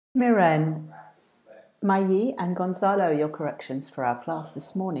Miren, Mayi and Gonzalo, your corrections for our class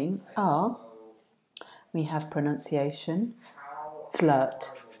this morning are, we have pronunciation,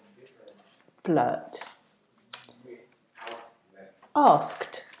 flirt, flirt,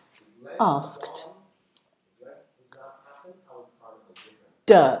 asked, asked,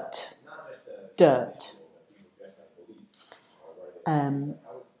 dirt, dirt,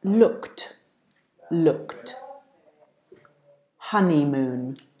 looked, looked,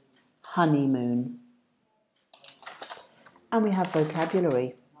 honeymoon, honeymoon. And we have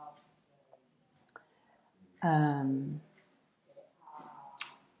vocabulary. Un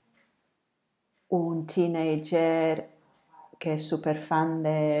teenager que es super fan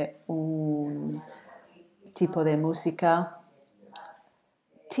de un tipo de música.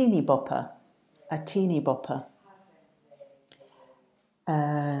 Teeny bopper, a teeny bopper.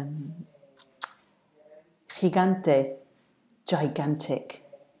 Gigante, gigantic,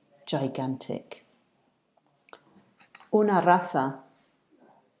 gigantic. Una raza,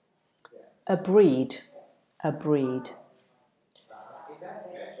 a breed, a breed.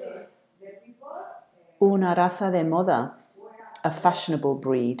 Una raza de moda, a fashionable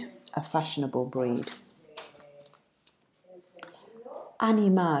breed, a fashionable breed.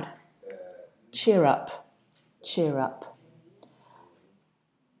 Animar, cheer up, cheer up.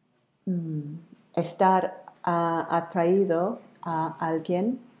 Estar atraído a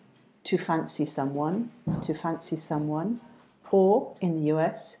alguien, to fancy someone, or in the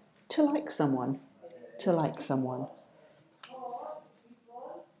US, to like someone, to like someone.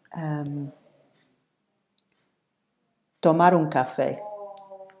 Tomar un café,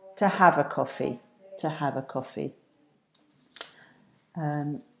 to have a coffee, to have a coffee.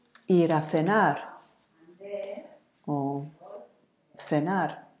 Ir a cenar, or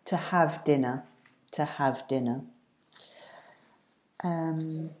cenar, to have dinner, to have dinner.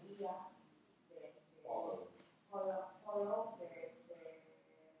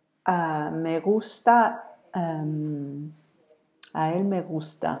 Me gusta, a él me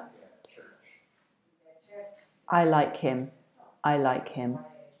gusta. I like him, I like him.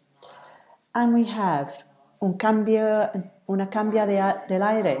 And we have una cambia del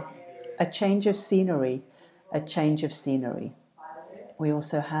aire, a change of scenery, a change of scenery. We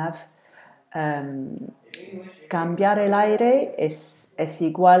also have cambiar el aire es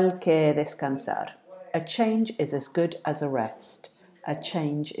igual que descansar. A change is as good as a rest. A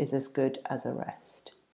change is as good as a rest.